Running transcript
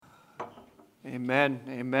Amen.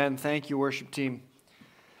 Amen. Thank you, worship team.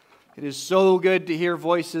 It is so good to hear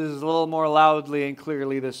voices a little more loudly and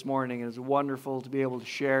clearly this morning. It is wonderful to be able to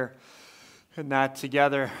share in that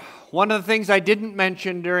together. One of the things I didn't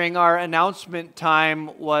mention during our announcement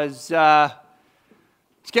time was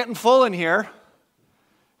it's getting full in here.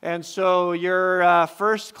 And so your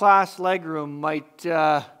first class legroom might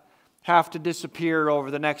have to disappear over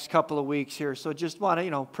the next couple of weeks here. So just want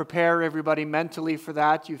to, prepare everybody mentally for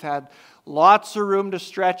that. You've had lots of room to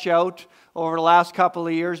stretch out over the last couple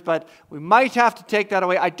of years, but we might have to take that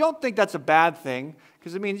away. I don't think that's a bad thing,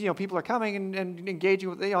 because it means, people are coming and engaging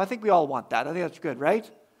with, I think we all want that. I think that's good, right?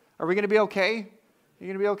 Are we going to be okay? Are you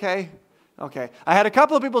going to be okay? Okay. I had a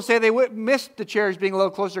couple of people say they missed the chairs being a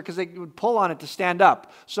little closer because they would pull on it to stand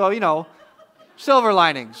up. So, silver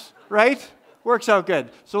linings, right? Works out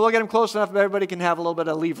good. So we'll get them close enough that everybody can have a little bit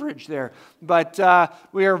of leverage there. But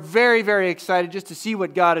we are very, very excited just to see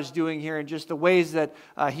what God is doing here and just the ways that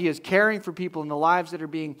He is caring for people and the lives that are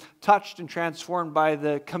being touched and transformed by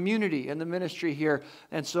the community and the ministry here.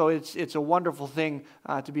 And so it's a wonderful thing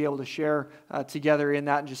to be able to share together in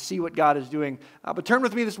that and just see what God is doing. But turn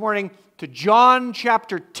with me this morning to John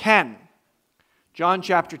chapter 10. John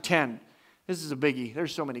chapter 10. This is a biggie.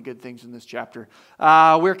 There's so many good things in this chapter.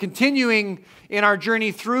 We're continuing in our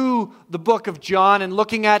journey through the book of John and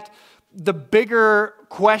looking at the bigger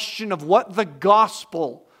question of what the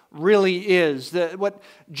gospel really is, what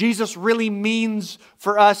Jesus really means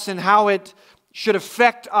for us and how it should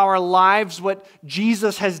affect our lives, what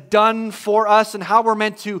Jesus has done for us and how we're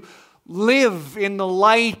meant to live in the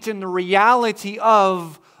light and the reality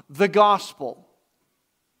of the gospel.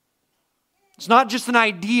 It's not just an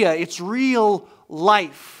idea, it's real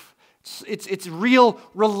life. It's real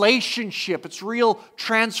relationship, it's real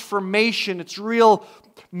transformation, it's real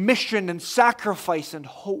mission and sacrifice and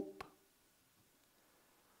hope.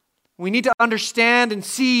 We need to understand and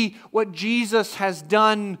see what Jesus has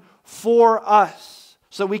done for us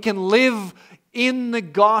so we can live in the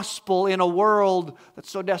gospel in a world that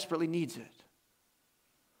so desperately needs it.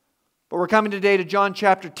 But we're coming today to John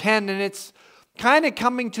chapter 10, and it's kind of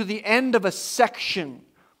coming to the end of a section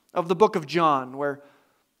of the book of John where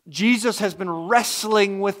Jesus has been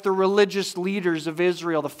wrestling with the religious leaders of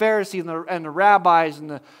Israel, the Pharisees and the rabbis and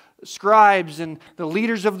the scribes and the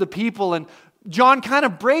leaders of the people. And John kind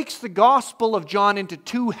of breaks the gospel of John into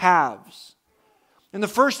two halves. In the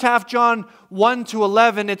first half, John 1 to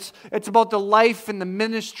 11, it's about the life and the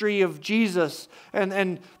ministry of Jesus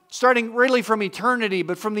and starting really from eternity,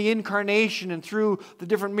 but from the incarnation and through the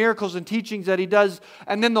different miracles and teachings that He does.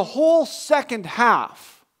 And then the whole second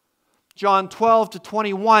half, John 12 to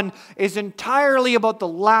 21, is entirely about the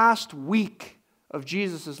last week of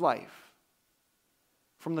Jesus' life.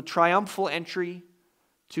 From the triumphal entry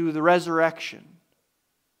to the resurrection.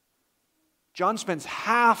 John spends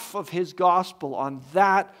half of his gospel on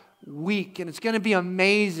that week, and it's going to be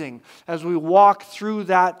amazing as we walk through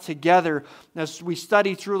that together, as we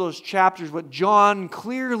study through those chapters, what John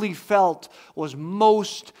clearly felt was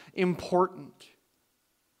most important.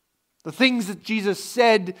 The things that Jesus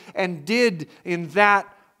said and did in that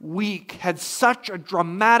week had such a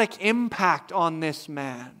dramatic impact on this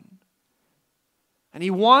man. And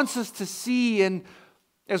he wants us to see in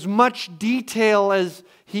as much detail as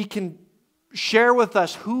he can share with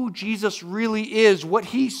us who Jesus really is, what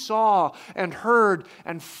He saw and heard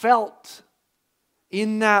and felt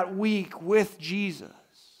in that week with Jesus.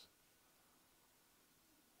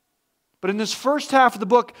 But in this first half of the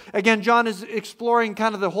book, again, John is exploring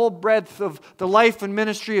kind of the whole breadth of the life and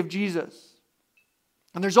ministry of Jesus.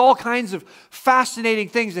 And there's all kinds of fascinating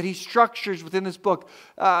things that he structures within this book.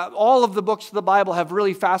 All of the books of the Bible have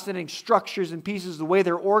really fascinating structures and pieces, the way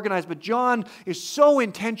they're organized. But John is so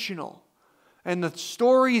intentional. And the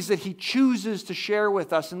stories that he chooses to share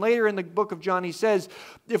with us. And later in the book of John, he says,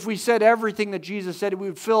 if we said everything that Jesus said, we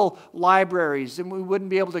would fill libraries and we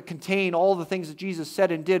wouldn't be able to contain all the things that Jesus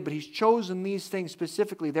said and did. But he's chosen these things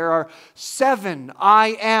specifically. There are 7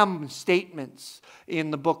 I am statements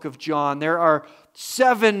in the book of John. There are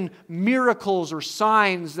 7 miracles or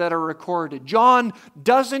signs that are recorded. John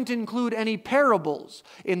doesn't include any parables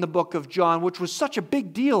in the book of John, which was such a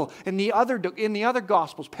big deal in the other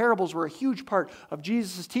Gospels. Parables were a huge part of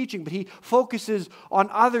Jesus' teaching, but he focuses on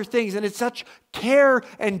other things, and it's such care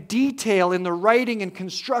and detail in the writing and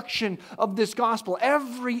construction of this gospel.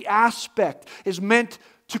 Every aspect is meant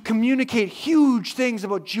to communicate huge things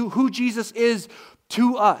about who Jesus is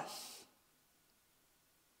to us.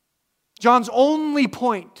 John's only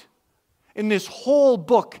point in this whole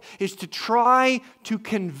book is to try to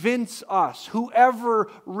convince us,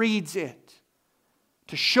 whoever reads it,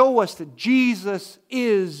 to show us that Jesus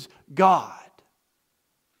is God.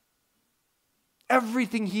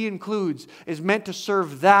 Everything he includes is meant to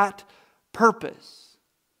serve that purpose.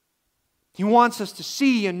 He wants us to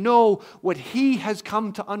see and know what he has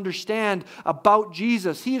come to understand about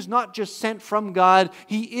Jesus. He is not just sent from God,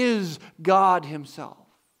 he is God himself.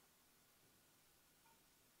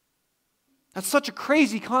 That's such a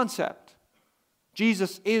crazy concept.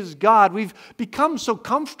 Jesus is God. We've become so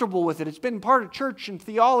comfortable with it. It's been part of church and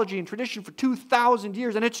theology and tradition for 2,000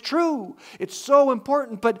 years, and it's true. It's so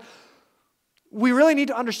important, but we really need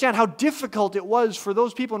to understand how difficult it was for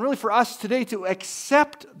those people, and really for us today, to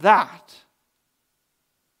accept that.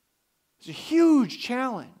 It's a huge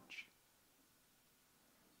challenge.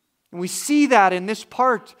 And we see that in this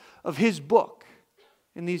part of his book,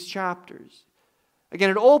 in these chapters. Again,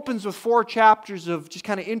 it opens with 4 chapters of just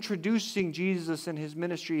kind of introducing Jesus and his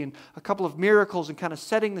ministry and a couple of miracles and kind of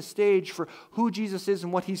setting the stage for who Jesus is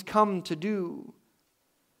and what he's come to do.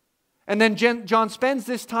 And then John spends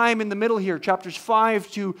this time in the middle here, chapters 5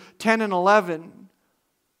 to 10 and 11,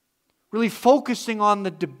 really focusing on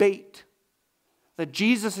the debate that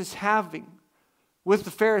Jesus is having with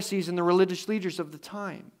the Pharisees and the religious leaders of the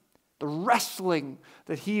time. The wrestling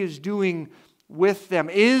that he is doing with them.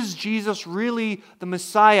 Is Jesus really the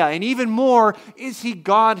Messiah? And even more, is he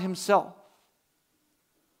God himself?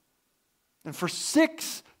 And for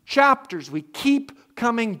 6 chapters, we keep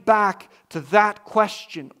coming back to that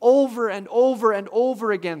question over and over and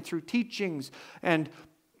over again through teachings and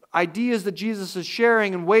ideas that Jesus is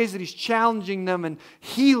sharing and ways that he's challenging them and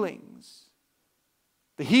healings.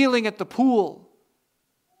 The healing at the pool.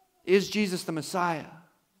 Is Jesus the Messiah?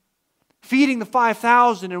 Feeding the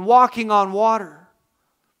 5,000 and walking on water.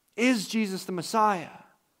 Is Jesus the Messiah?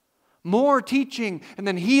 More teaching and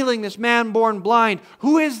then healing this man born blind.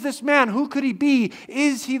 Who is this man? Who could he be?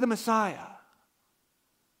 Is he the Messiah?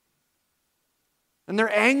 And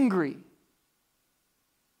they're angry.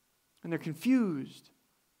 And they're confused.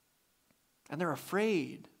 And they're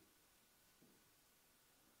afraid.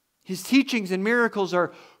 His teachings and miracles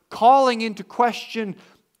are calling into question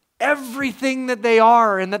everything that they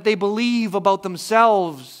are and that they believe about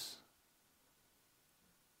themselves.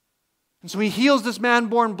 And so he heals this man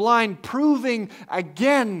born blind, proving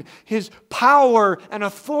again his power and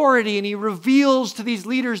authority. And he reveals to these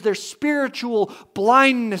leaders their spiritual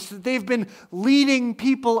blindness, that they've been leading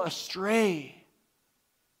people astray,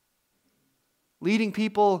 leading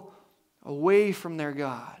people away from their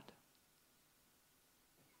God.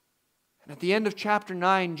 At the end of chapter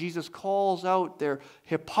 9, Jesus calls out their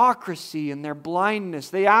hypocrisy and their blindness.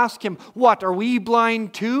 They ask him, "What, are we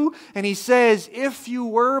blind too?" And he says, "If you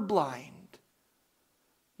were blind,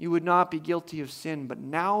 you would not be guilty of sin. But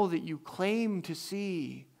now that you claim to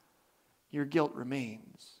see, your guilt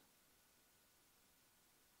remains."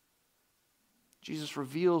 Jesus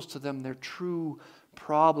reveals to them their true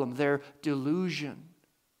problem, their delusion,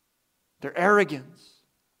 their arrogance.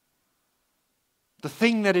 The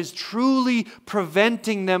thing that is truly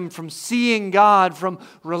preventing them from seeing God, from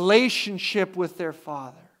relationship with their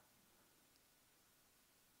Father.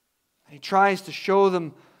 And he tries to show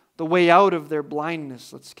them the way out of their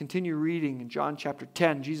blindness. Let's continue reading in John chapter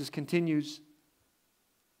 10. Jesus continues,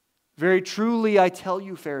 "Very truly I tell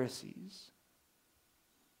you, Pharisees,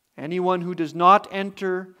 anyone who does not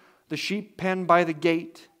enter the sheep pen by the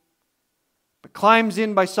gate, but climbs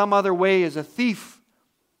in by some other way, is a thief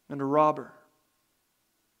and a robber.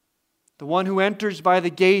 The one who enters by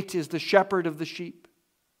the gate is the shepherd of the sheep.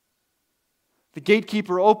 The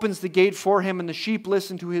gatekeeper opens the gate for him, and the sheep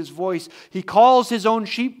listen to his voice. He calls his own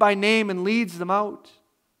sheep by name and leads them out.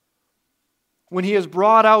 When he has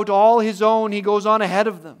brought out all his own, he goes on ahead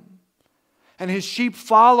of them, and his sheep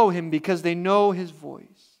follow him because they know his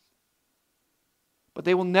voice. But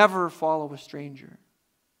they will never follow a stranger.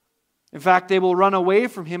 In fact, they will run away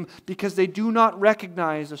from him because they do not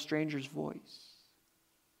recognize a stranger's voice."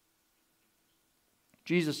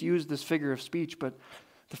 Jesus used this figure of speech, but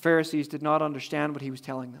the Pharisees did not understand what he was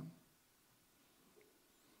telling them.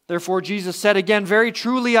 Therefore, Jesus said again, "Very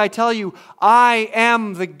truly I tell you, I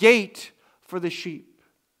am the gate for the sheep.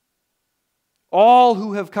 All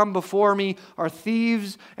who have come before me are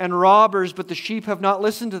thieves and robbers, but the sheep have not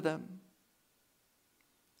listened to them.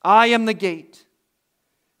 I am the gate.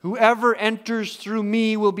 Whoever enters through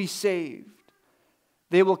me will be saved.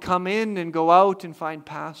 They will come in and go out and find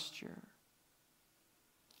pasture.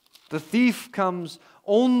 The thief comes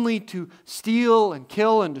only to steal and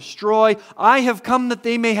kill and destroy. I have come that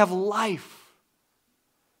they may have life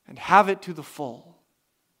and have it to the full.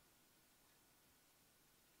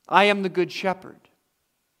 I am the good shepherd.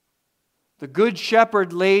 The good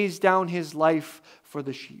shepherd lays down his life for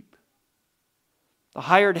the sheep. The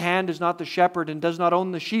hired hand is not the shepherd and does not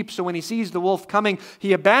own the sheep. So when he sees the wolf coming,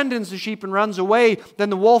 he abandons the sheep and runs away. Then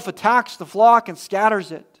the wolf attacks the flock and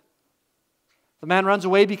scatters it. The man runs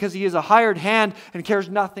away because he is a hired hand and cares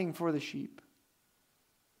nothing for the sheep.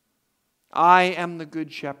 I am the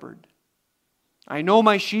good shepherd. I know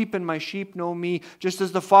my sheep and my sheep know me, just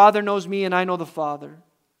as the Father knows me and I know the Father.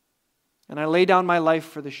 And I lay down my life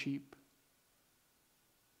for the sheep.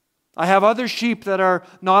 I have other sheep that are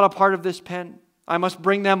not a part of this pen. I must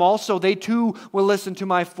bring them also. They too will listen to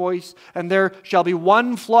my voice, and there shall be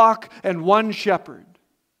one flock and one shepherd.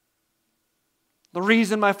 The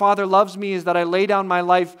reason my Father loves me is that I lay down my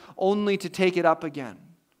life only to take it up again.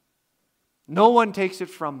 No one takes it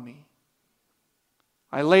from me.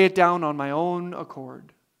 I lay it down on my own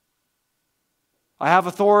accord. I have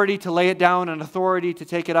authority to lay it down and authority to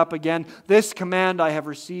take it up again. This command I have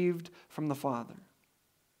received from the Father.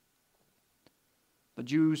 The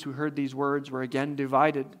Jews who heard these words were again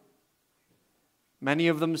divided. Many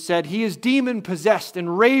of them said, "He is demon-possessed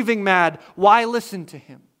and raving mad. Why listen to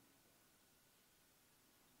him?"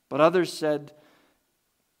 But others said,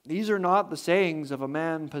 "These are not the sayings of a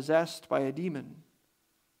man possessed by a demon.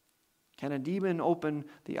 Can a demon open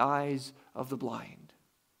the eyes of the blind?"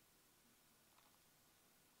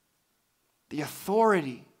 The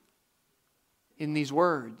authority in these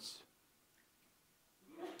words,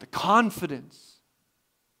 the confidence.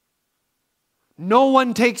 No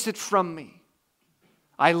one takes it from me.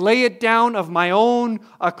 I lay it down of my own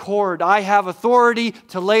accord. I have authority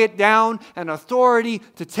to lay it down and authority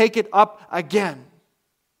to take it up again.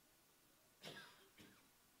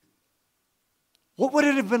 What would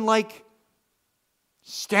it have been like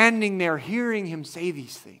standing there hearing him say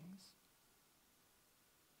these things?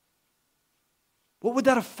 What would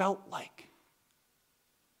that have felt like?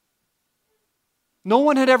 No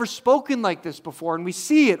one had ever spoken like this before, and we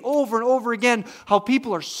see it over and over again, how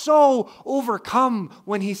people are so overcome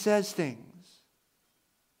when he says things.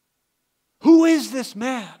 Who is this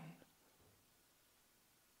man?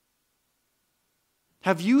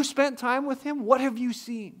 Have you spent time with him? What have you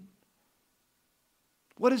seen?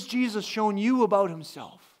 What has Jesus shown you about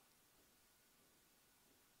himself?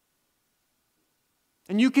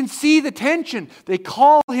 And you can see the tension. They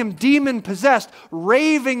call him demon-possessed,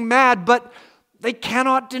 raving mad, but they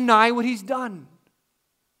cannot deny what he's done.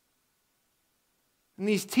 And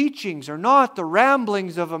these teachings are not the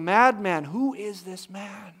ramblings of a madman. Who is this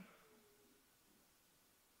man?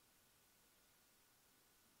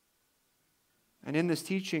 And in this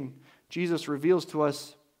teaching, Jesus reveals to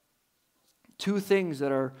us two things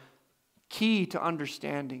that are key to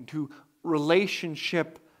understanding, to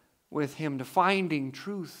relationship with him, to finding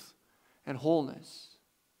truth and wholeness.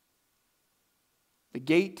 The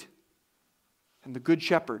gate and the good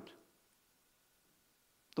shepherd.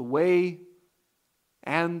 The way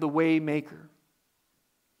and the way maker.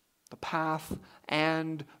 The path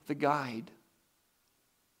and the guide.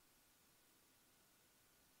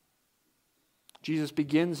 Jesus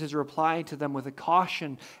begins his reply to them with a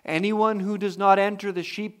caution. Anyone who does not enter the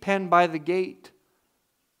sheep pen by the gate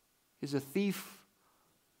is a thief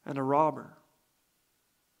and a robber.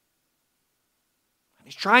 And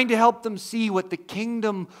he's trying to help them see what the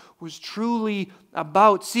kingdom was truly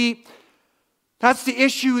about. See, that's the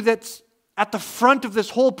issue that's at the front of this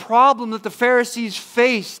whole problem that the Pharisees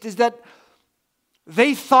faced, is that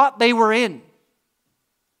they thought they were in.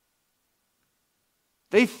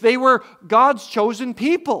 They were God's chosen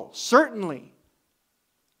people, certainly.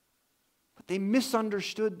 But they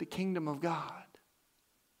misunderstood the kingdom of God.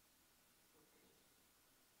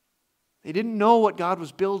 They didn't know what God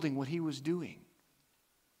was building, what he was doing.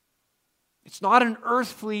 It's not an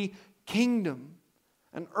earthly kingdom,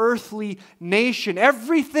 an earthly nation.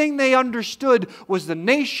 Everything they understood was the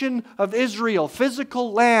nation of Israel,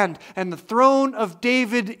 physical land, and the throne of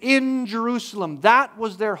David in Jerusalem. That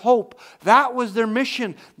was their hope. That was their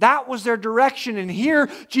mission. That was their direction. And here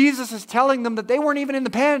Jesus is telling them that they weren't even in the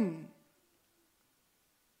pen.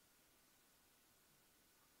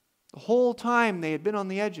 The whole time they had been on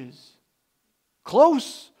the edges.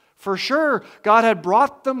 Close. For sure, God had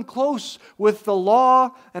brought them close with the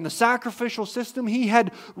law and the sacrificial system. He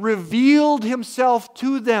had revealed himself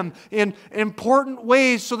to them in important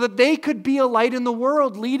ways so that they could be a light in the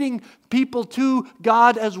world, leading people to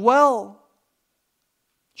God as well.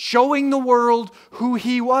 Showing the world who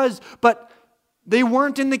he was. But they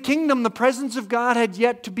weren't in the kingdom. The presence of God had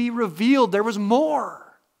yet to be revealed. There was more.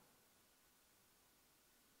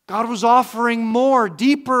 God was offering more,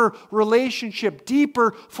 deeper relationship,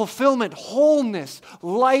 deeper fulfillment, wholeness,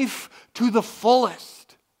 life to the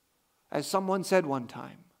fullest, as someone said one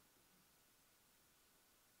time.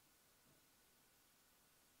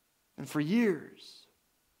 And for years,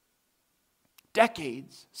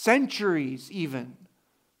 decades, centuries even,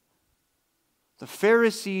 the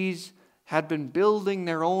Pharisees had been building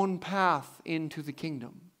their own path into the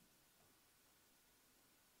kingdom.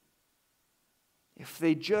 If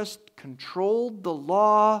they just controlled the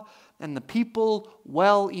law and the people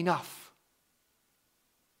well enough,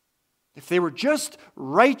 if they were just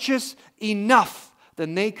righteous enough,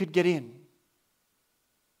 then they could get in.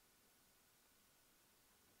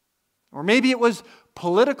 Or maybe it was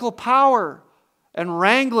political power and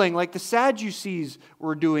wrangling like the Sadducees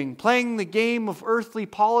were doing, playing the game of earthly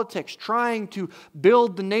politics, trying to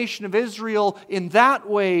build the nation of Israel in that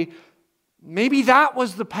way. Maybe that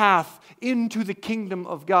was the path into the kingdom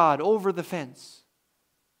of God, over the fence.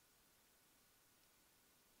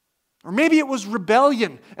 Or maybe it was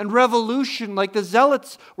rebellion and revolution like the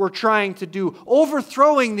Zealots were trying to do,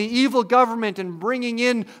 overthrowing the evil government and bringing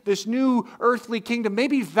in this new earthly kingdom.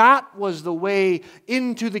 Maybe that was the way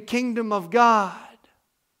into the kingdom of God.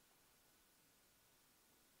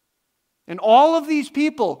 And all of these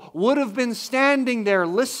people would have been standing there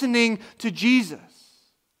listening to Jesus.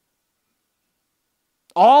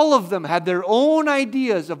 All of them had their own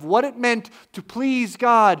ideas of what it meant to please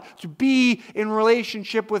God, to be in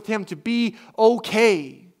relationship with Him, to be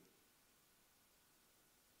okay.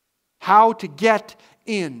 How to get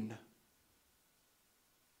in.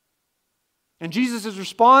 And Jesus is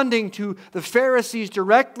responding to the Pharisees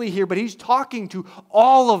directly here, but He's talking to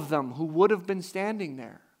all of them who would have been standing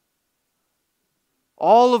there.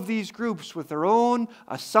 All of these groups with their own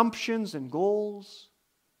assumptions and goals.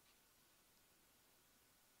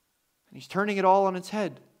 And He's turning it all on its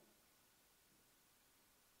head.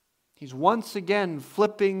 He's once again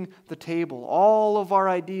flipping the table. All of our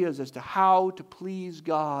ideas as to how to please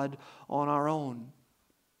God on our own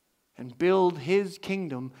and build His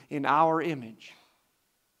kingdom in our image,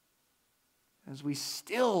 as we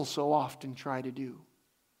still so often try to do.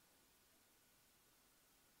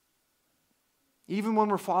 Even when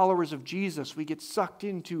we're followers of Jesus, we get sucked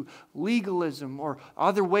into legalism or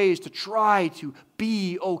other ways to try to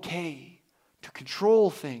be okay, to control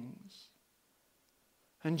things.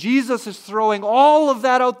 And Jesus is throwing all of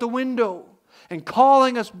that out the window and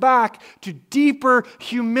calling us back to deeper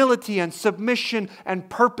humility and submission and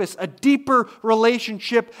purpose, a deeper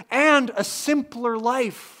relationship and a simpler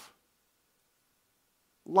life.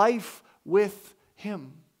 Life with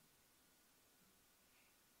Him.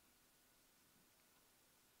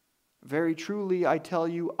 Very truly, I tell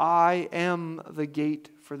you, I am the gate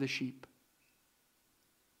for the sheep.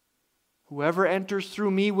 Whoever enters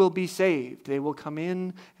through me will be saved. They will come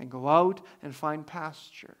in and go out and find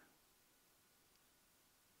pasture.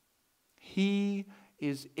 He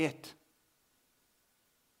is it.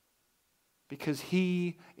 Because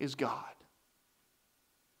He is God.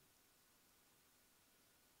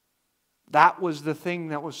 That was the thing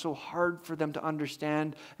that was so hard for them to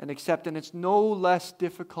understand and accept. And it's no less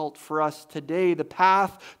difficult for us today. The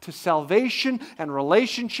path to salvation and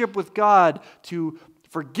relationship with God, to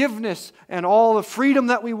forgiveness and all the freedom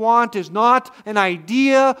that we want, is not an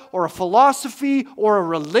idea or a philosophy or a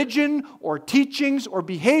religion or teachings or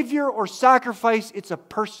behavior or sacrifice. It's a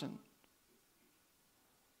person.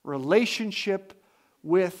 Relationship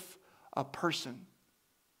with a person.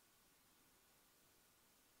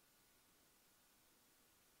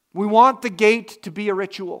 We want the gate to be a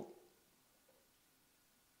ritual.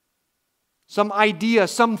 Some idea,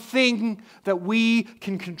 something that we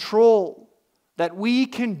can control, that we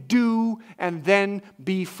can do and then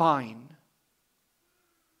be fine.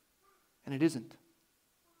 And it isn't.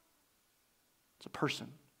 It's a person.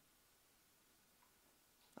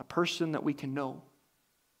 A person that we can know,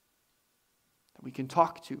 that we can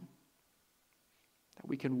talk to, that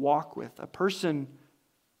we can walk with. A person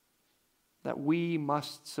that we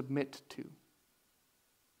must submit to.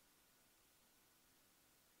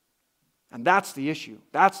 And that's the issue.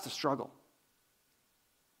 That's the struggle.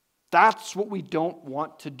 That's what we don't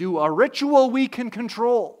want to do. A ritual we can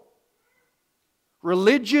control.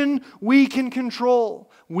 Religion we can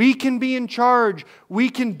control. We can be in charge.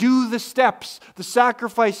 We can do the steps, the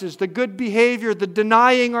sacrifices, the good behavior, the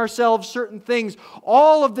denying ourselves certain things.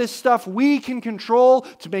 All of this stuff we can control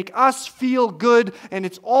to make us feel good. And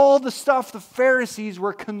it's all the stuff the Pharisees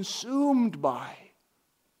were consumed by.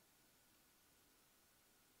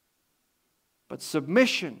 But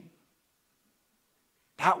submission,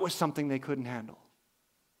 that was something they couldn't handle.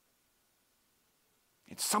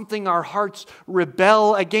 It's something our hearts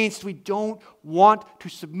rebel against. We don't want to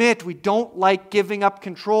submit. We don't like giving up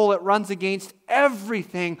control. It runs against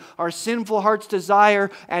everything our sinful hearts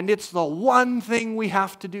desire, and it's the one thing we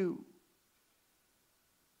have to do.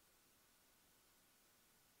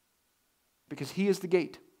 because He is the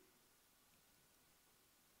gate.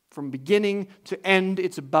 From beginning to end,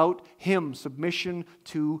 it's about Him, submission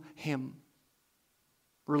to Him,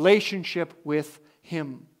 relationship with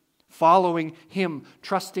Him, following Him,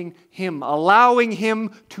 trusting Him, allowing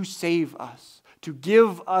Him to save us, to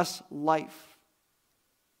give us life.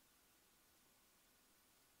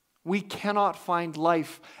 We cannot find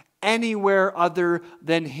life anywhere other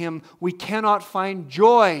than Him. We cannot find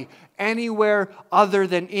joy anywhere other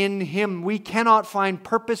than in Him. We cannot find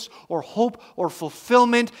purpose or hope or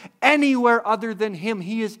fulfillment anywhere other than Him.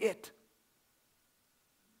 He is it.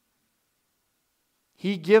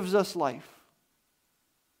 He gives us life.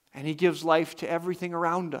 And He gives life to everything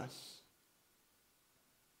around us.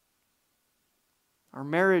 Our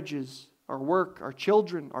marriages, our work, our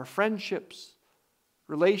children, our friendships,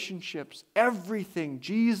 relationships, everything.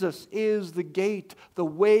 Jesus is the gate, the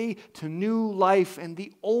way to new life, and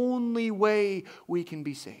the only way we can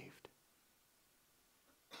be saved.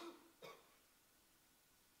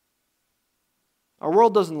 Our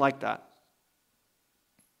world doesn't like that.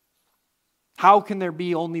 How can there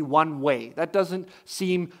be only one way? That doesn't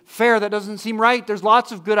seem fair. That doesn't seem right. There's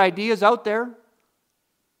lots of good ideas out there.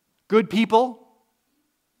 Good people.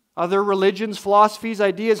 Other religions, philosophies,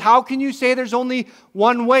 ideas. How can you say there's only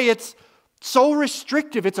one way? It's so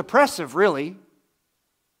restrictive. It's oppressive, really.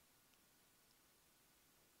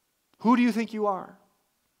 Who do you think you are?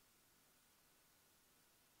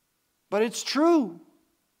 But it's true.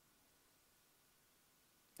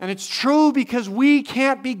 And it's true because we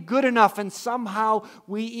can't be good enough, and somehow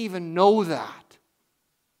we even know that.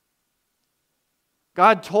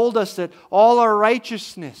 God told us that all our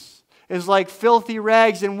righteousness is like filthy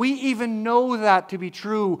rags, and we even know that to be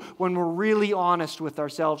true when we're really honest with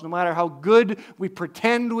ourselves. No matter how good we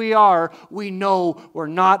pretend we are, we know we're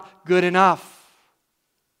not good enough.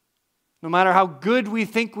 No matter how good we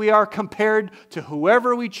think we are compared to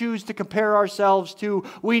whoever we choose to compare ourselves to,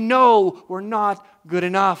 we know we're not good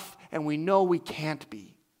enough, and we know we can't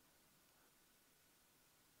be.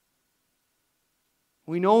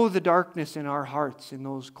 We know the darkness in our hearts in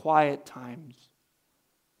those quiet times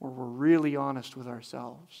where we're really honest with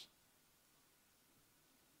ourselves.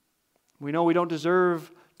 We know we don't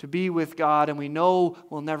deserve to be with God, and we know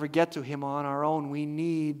we'll never get to Him on our own. We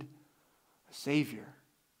need a Savior.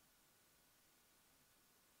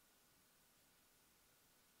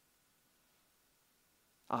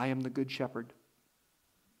 I am the Good Shepherd.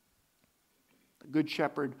 The Good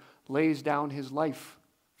Shepherd lays down His life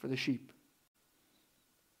for the sheep.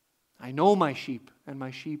 I know my sheep, and my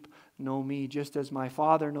sheep know me, just as my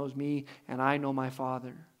Father knows me, and I know my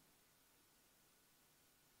Father.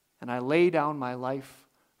 And I lay down my life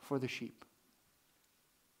for the sheep.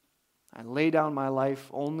 I lay down my life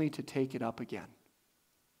only to take it up again.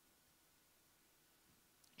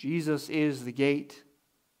 Jesus is the gate,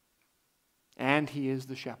 and He is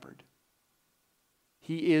the shepherd.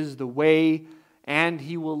 He is the way, and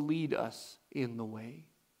He will lead us in the way.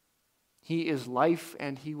 He is life,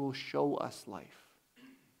 and He will show us life.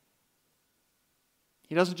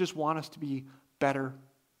 He doesn't just want us to be better.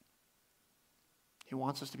 He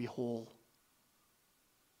wants us to be whole.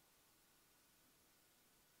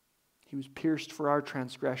 He was pierced for our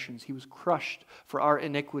transgressions. He was crushed for our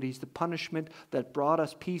iniquities. The punishment that brought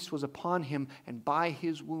us peace was upon Him, and by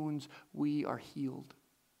His wounds we are healed.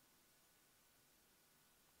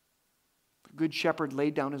 The Good Shepherd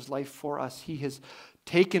laid down His life for us. He has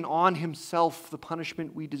taken on Himself the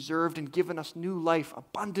punishment we deserved and given us new life,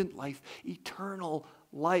 abundant life, eternal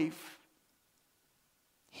life.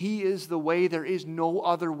 He is the way. There is no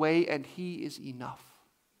other way, and He is enough.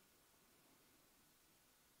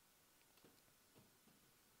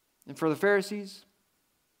 And for the Pharisees,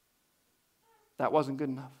 that wasn't good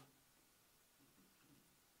enough.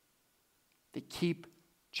 They keep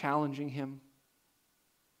challenging Him.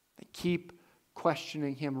 They keep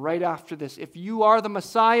questioning Him right after this. If you are the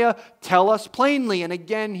Messiah, tell us plainly. And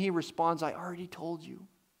again He responds, I already told you,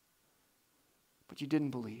 but you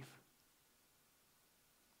didn't believe.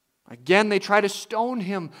 Again they try to stone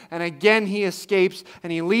Him, and again He escapes,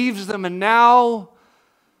 and He leaves them, and now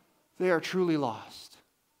they are truly lost.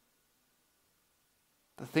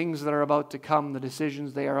 The things that are about to come, the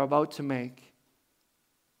decisions they are about to make,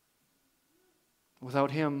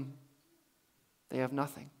 without Him, they have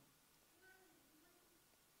nothing.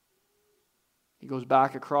 He goes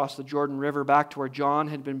back across the Jordan River, back to where John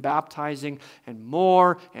had been baptizing, and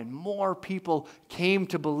more people came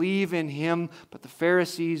to believe in him, but the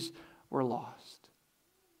Pharisees were lost.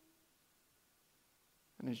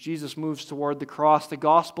 And as Jesus moves toward the cross, the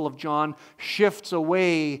Gospel of John shifts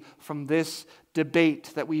away from this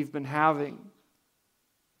debate that we've been having.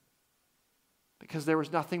 because there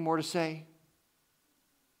was nothing more to say.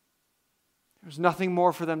 There was nothing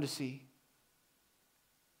more for them to see.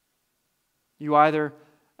 You either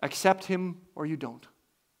accept him or you don't.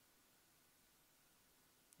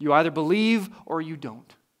 You either believe or you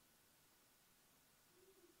don't.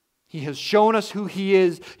 He has shown us who he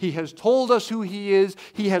is. He has told us who he is.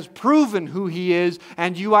 He has proven who he is.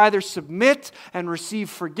 And you either submit and receive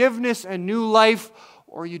forgiveness and new life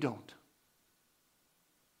or you don't.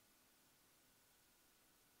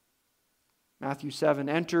 Matthew 7,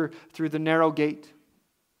 enter through the narrow gate.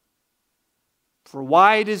 For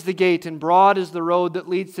wide is the gate and broad is the road that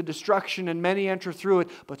leads to destruction, and many enter through it.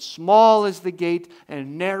 But small is the gate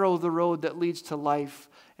and narrow the road that leads to life,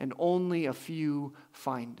 and only a few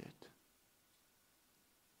find it.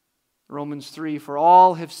 Romans 3, for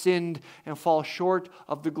all have sinned and fall short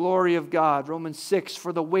of the glory of God. Romans 6,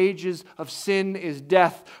 for the wages of sin is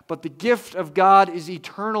death, but the gift of God is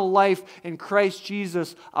eternal life in Christ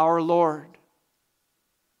Jesus our Lord.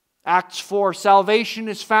 Acts 4, salvation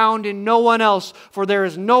is found in no one else, for there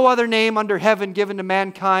is no other name under heaven given to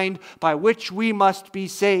mankind by which we must be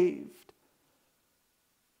saved.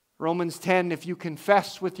 Romans 10, if you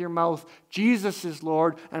confess with your mouth Jesus is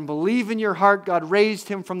Lord and believe in your heart God raised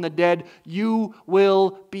him from the dead, you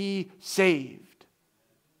will be saved.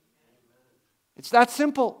 It's that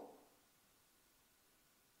simple.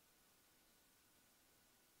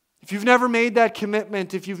 If you've never made that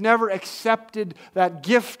commitment, if you've never accepted that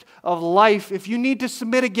gift of life, if you need to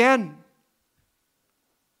submit again,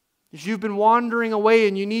 if you've been wandering away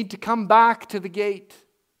and you need to come back to the gate,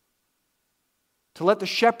 to let the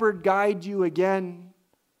shepherd guide you again,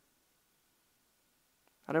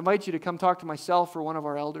 I'd invite you to come talk to myself or one of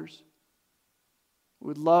our elders. We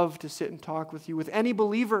would love to sit and talk with you, with any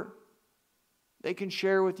believer. They can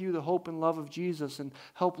share with you the hope and love of Jesus and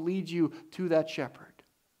help lead you to that shepherd.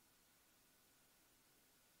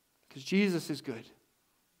 Because Jesus is good.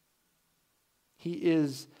 He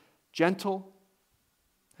is gentle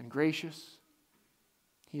and gracious.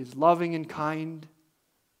 He is loving and kind.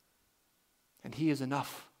 And he is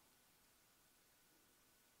enough.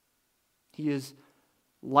 He is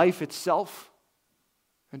life itself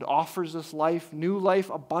and offers us life, new life,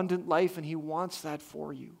 abundant life, and he wants that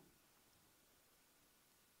for you.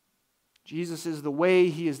 Jesus is the way,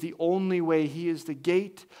 he is the only way, he is the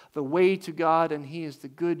gate, the way to God, and he is the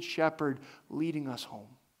good shepherd leading us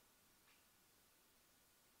home.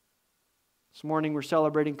 This morning we're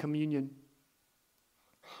celebrating communion.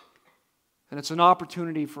 And it's an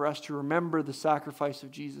opportunity for us to remember the sacrifice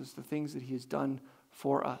of Jesus, the things that he has done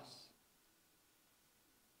for us.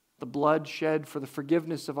 The blood shed for the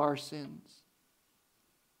forgiveness of our sins.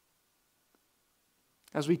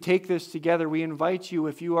 As we take this together, we invite you,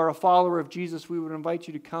 if you are a follower of Jesus, we would invite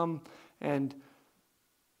you to come and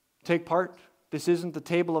take part. This isn't the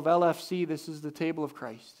table of LFC, this is the table of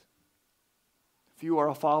Christ. If you are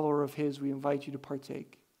a follower of his, we invite you to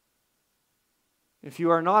partake. If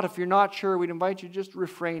you're not sure, we'd invite you to just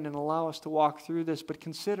refrain and allow us to walk through this, but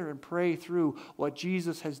consider and pray through what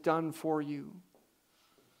Jesus has done for you.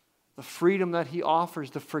 The freedom that he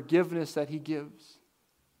offers, the forgiveness that he gives,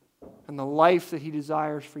 and the life that he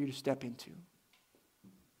desires for you to step into.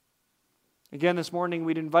 Again, this morning,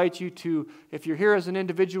 we'd invite you to, if you're here as an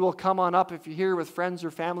individual, come on up. If you're here with friends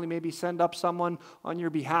or family, maybe send up someone on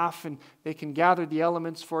your behalf, and they can gather the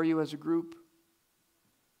elements for you as a group.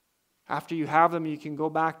 After you have them, you can go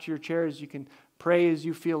back to your chairs. You can pray as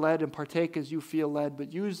you feel led and partake as you feel led.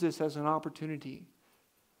 But use this as an opportunity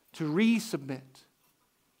to resubmit,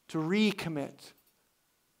 to recommit,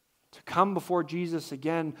 to come before Jesus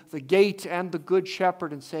again, the gate and the good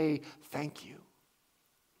shepherd, and say, thank you.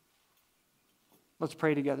 Let's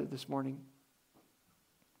pray together this morning.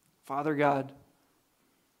 Father God,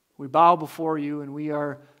 we bow before you and we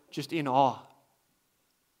are just in awe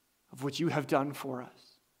of what you have done for us.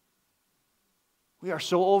 We are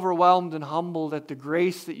so overwhelmed and humbled at the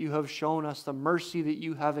grace that you have shown us, the mercy that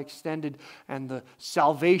you have extended, and the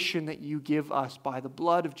salvation that you give us by the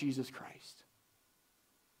blood of Jesus Christ.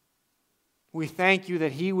 We thank you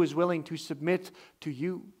that he was willing to submit to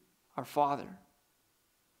you, our Father.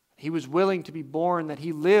 He was willing to be born, that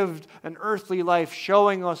he lived an earthly life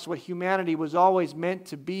showing us what humanity was always meant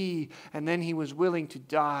to be, and then he was willing to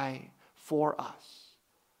die for us.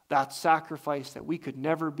 That sacrifice that we could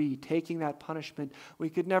never be, taking that punishment we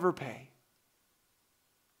could never pay.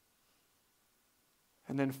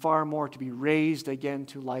 And then far more to be raised again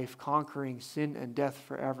to life, conquering sin and death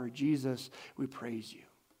forever. Jesus, we praise you.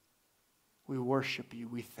 We worship you.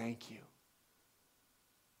 We thank you.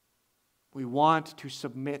 We want to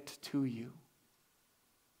submit to you.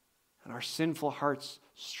 And And our sinful hearts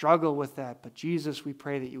struggle with that. But Jesus, we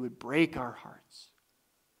pray that you would break our hearts,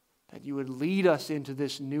 that you would lead us into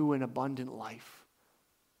this new and abundant life.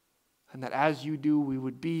 And that as you do, we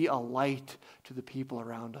would be a light to the people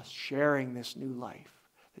around us, sharing this new life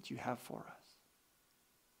that you have for us.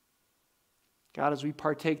 God, as we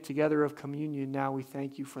partake together of communion now, we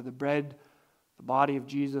thank you for the bread, the body of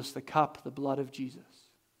Jesus, the cup, the blood of Jesus.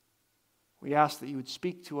 We ask that you would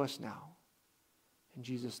speak to us now. In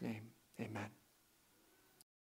Jesus' name, amen.